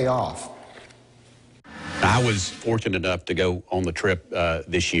starting to pay off? I was fortunate enough to go on the trip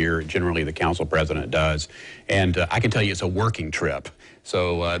this year. Generally, the council president does. And I can tell you it's a working trip.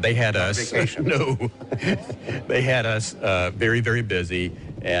 So they had us. Vacation. No, they had us very, very busy,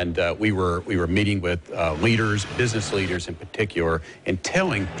 and we were meeting with leaders, business leaders in particular, and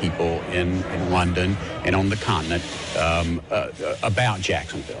telling people in London and on the continent about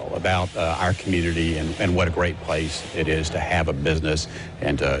Jacksonville, about our community, and what a great place it is to have a business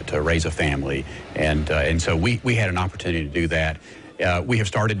and to raise a family, and so we had an opportunity to do that. We have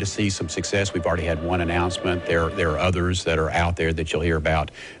started to see some success. We've already had one announcement. There are others that are out there that you'll hear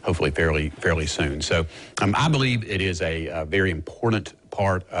about hopefully fairly soon. So I believe it is a very important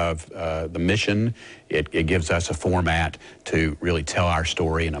part of the mission. It gives us a format to really tell our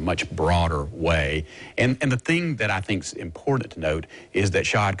story in a much broader way. And the thing that I think is important to note is that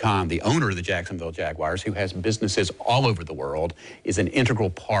Shad Khan, the owner of the Jacksonville Jaguars, who has businesses all over the world, is an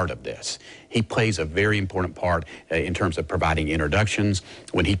integral part of this. He plays a very important part in terms of providing introductions.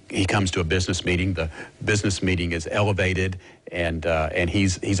 When he comes to a business meeting, the business meeting is elevated, and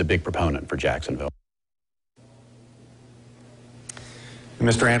he's a big proponent for Jacksonville.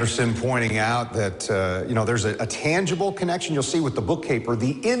 Mr. Anderson pointing out that, there's a tangible connection you'll see with the bookkeeper.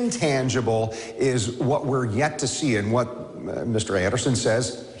 The intangible is what we're yet to see, and what Mr. Anderson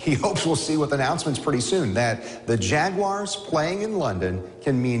says he hopes we'll see with announcements pretty soon, that the Jaguars playing in London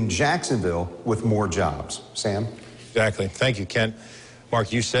can mean Jacksonville with more jobs. Sam? Exactly. Thank you, Ken.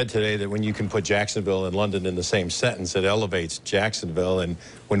 Mark, you said today that when you can put Jacksonville and London in the same sentence, it elevates Jacksonville. And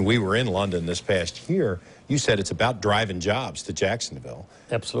when we were in London this past year, you said it's about driving jobs to Jacksonville.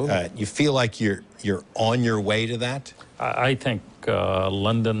 Absolutely. You feel like you're on your way to that? I think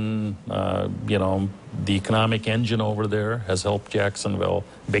London, the economic engine over there has helped Jacksonville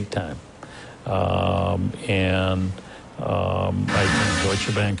big time. I think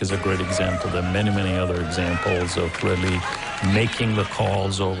Deutsche Bank is a great example. There are many, many other examples of really making the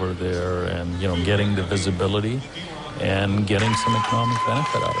calls over there and, getting the visibility and getting some economic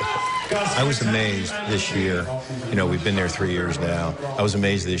benefit out of it. I was amazed this year, we've been there 3 years now. I was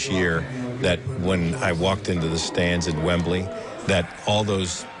amazed this year that when I walked into the stands at Wembley, that all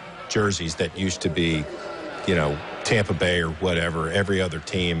those jerseys that used to be, Tampa Bay or whatever, every other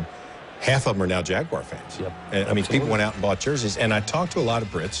team, half of them are now Jaguar fans. Yep. I mean, people went out and bought jerseys, and I talked to a lot of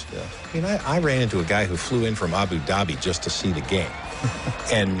Brits. Yeah. I ran into a guy who flew in from Abu Dhabi just to see the game.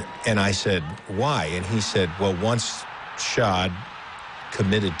 and I said, why? And he said, well, once Shad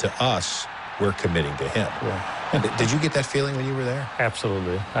committed to us, we're committing to him. Yeah. Did you get that feeling when you were there?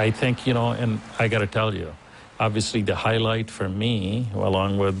 Absolutely. I think, and I got to tell you, obviously the highlight for me,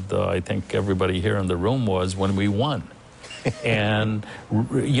 along with I think everybody here in the room, was when we won. And,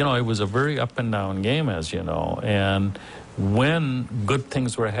 it was a very up and down game, as you know. And when good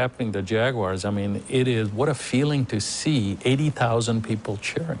things were happening, the Jaguars, what a feeling to see 80,000 people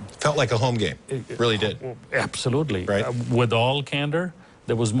cheering. Felt like a home game. It really did. Absolutely. Right. With all candor,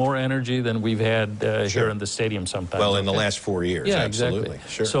 there was more energy than we've had here in the stadium sometimes. Well, in the last 4 years, yeah, absolutely.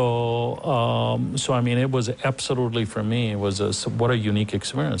 Exactly. Sure. So it was absolutely, for me, it was what a unique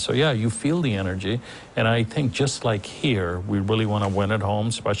experience. So, yeah, you feel the energy. And I think just like here, we really want to win at home,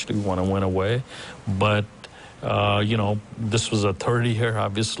 especially we want to win away. But, this was a third year.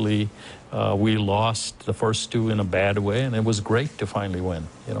 Obviously, we lost the first two in a bad way, and it was great to finally win,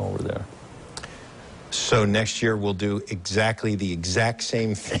 over there. So next year we'll do exactly the exact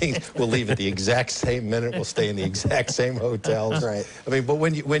same thing. We'll leave at the exact same minute. We'll stay in the exact same hotels. Right. But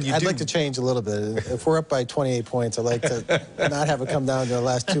when you I'd like to change a little bit. If we're up by 28 points, I'd like to not have it come down to the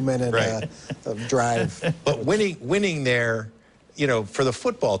last 2 minute drive. But winning there, for the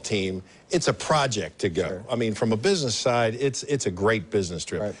football team, it's a project to go. Sure. From a business side, it's a great business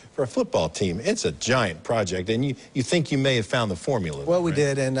trip. Right. For a football team, it's a giant project, and you think you may have found the formula. Well, we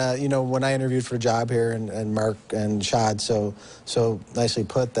did, and when I interviewed for a job here, and Mark and Shad so nicely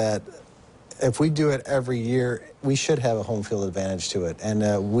put that, if we do it every year, we should have a home field advantage to it,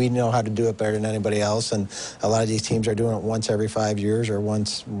 and we know how to do it better than anybody else. And a lot of these teams are doing it once every 5 years or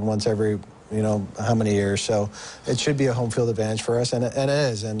once every how many years. So it should be a home field advantage for us, and it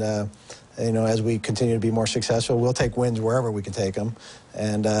is. And as we continue to be more successful, we'll take wins wherever we can take them.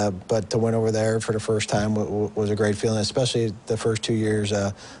 And but to win over there for the first time was a great feeling, especially the first 2 years.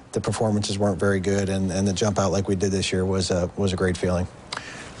 The performances weren't very good, and the jump out like we did this year was a great feeling.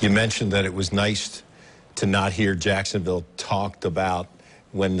 You mentioned that it was nice to not hear Jacksonville talked about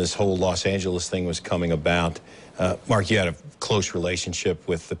when this whole Los Angeles thing was coming about. Mark, you had a close relationship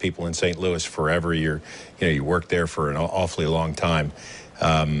with the people in St. Louis forever. You worked there for an awfully long time.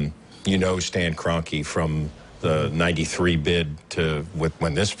 Stan Kroenke from the '93 bid to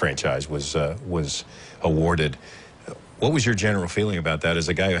when this franchise was awarded. What was your general feeling about that as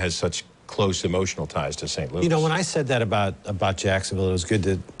a guy who has such close emotional ties to St. Louis. You know, when I said that about Jacksonville, it was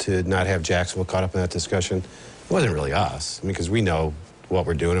good to not have Jacksonville caught up in that discussion. It wasn't really us, I mean, because we know what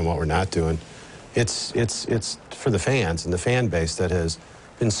we're doing and what we're not doing. It's for the fans and the fan base that has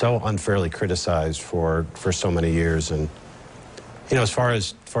been so unfairly criticized for so many years. And you know, as far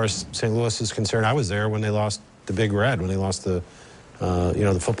as St. Louis is concerned, I was there when they lost the Big Red, when they lost the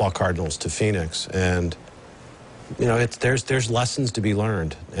the football Cardinals to Phoenix. And you know, there's lessons to be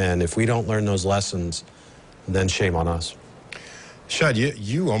learned, and if we don't learn those lessons, then shame on us. Shad,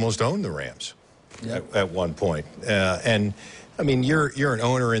 you almost owned the Rams at one point, and I mean, you're an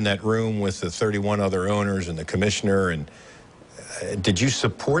owner in that room with the 31 other owners and the commissioner. And did you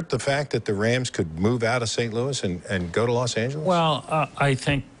support the fact that the Rams could move out of St. Louis and go to Los Angeles? Well, I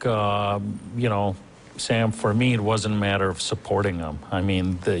think you know, Sam, for me, it wasn't a matter of supporting them. I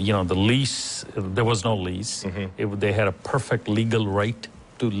mean, the lease, there was no lease. Mm-hmm. They had a perfect legal right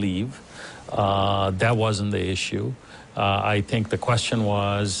to leave. That wasn't the issue. I think the question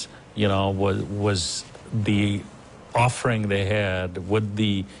was, you know, was the offering they had with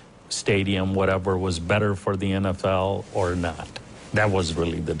the stadium, whatever, was better for the NFL or not? That was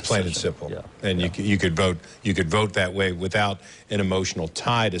really the decision. Plain and simple. Yeah. And you could vote that way without an emotional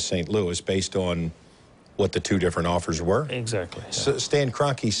tie to St. Louis based on what the two different offers were. Exactly. Yeah. So Stan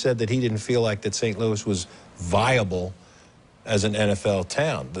Kroenke said that he didn't feel like that St. Louis was viable as an NFL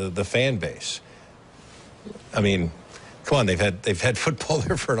town, the fan base. I mean, come on, they've had football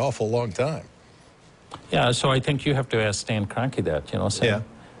there for an awful long time. Yeah, so I think you have to ask Stan Kroenke that, you know, Sam. Yeah.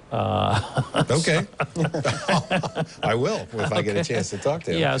 Okay. I will, if I get a chance to talk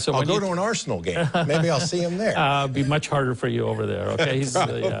to him. Yeah, so I'll go to an Arsenal game. Maybe I'll see him there. Be much harder for you over there, okay? He's,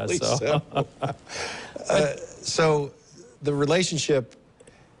 Probably so. So the relationship,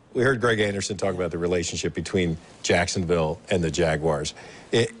 we heard Greg Anderson talk about the relationship between Jacksonville and the Jaguars.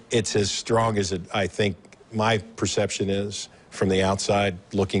 It's as strong as I think my perception is from the outside,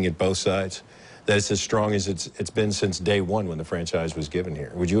 looking at both sides, that it's as strong as it's been since day one when the franchise was given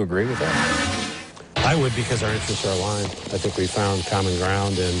here. Would you agree with that? I would, because our interests are aligned. I think we found common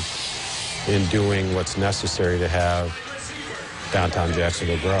ground in doing what's necessary to have downtown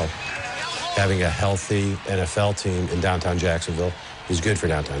Jacksonville grow. Having a healthy NFL team in downtown Jacksonville is good for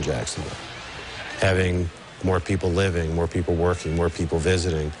downtown Jacksonville. Having more people living, more people working, more people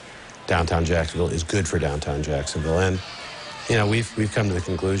visiting downtown Jacksonville is good for downtown Jacksonville. And you know, we've come to the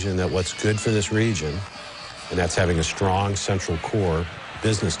conclusion that what's good for this region, and that's having a strong central core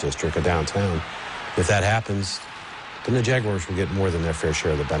business district, a downtown, if that happens, then the Jaguars will get more than their fair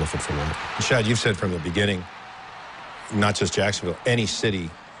share of the benefit from that. Shad, you've said from the beginning, not just Jacksonville, any city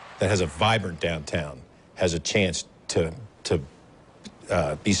that has a vibrant downtown has a chance to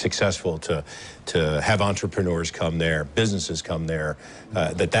be successful, to have entrepreneurs come there, businesses come there,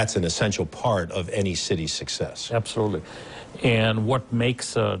 that's an essential part of any city's success. Absolutely. And what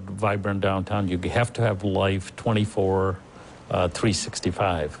makes a vibrant downtown, you have to have life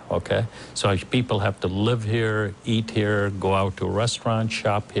 365, okay? So people have to live here, eat here, go out to a restaurant,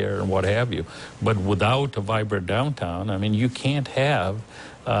 shop here, and what have you. But without a vibrant downtown, I mean, you can't have,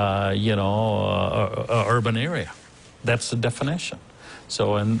 you know, a urban area. That's the definition.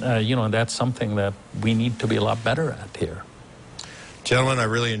 So, and, you know, that's something that we need to be a lot better at here. Gentlemen, I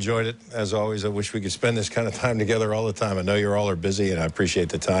really enjoyed it. As always, I wish we could spend this kind of time together all the time. I know you all are busy, and I appreciate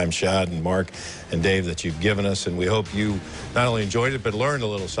the time, Shad and Mark and Dave, that you've given us. And we hope you not only enjoyed it, but learned a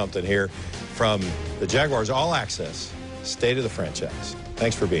little something here from the Jaguars All Access State of the Franchise.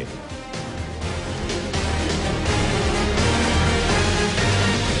 Thanks for being here.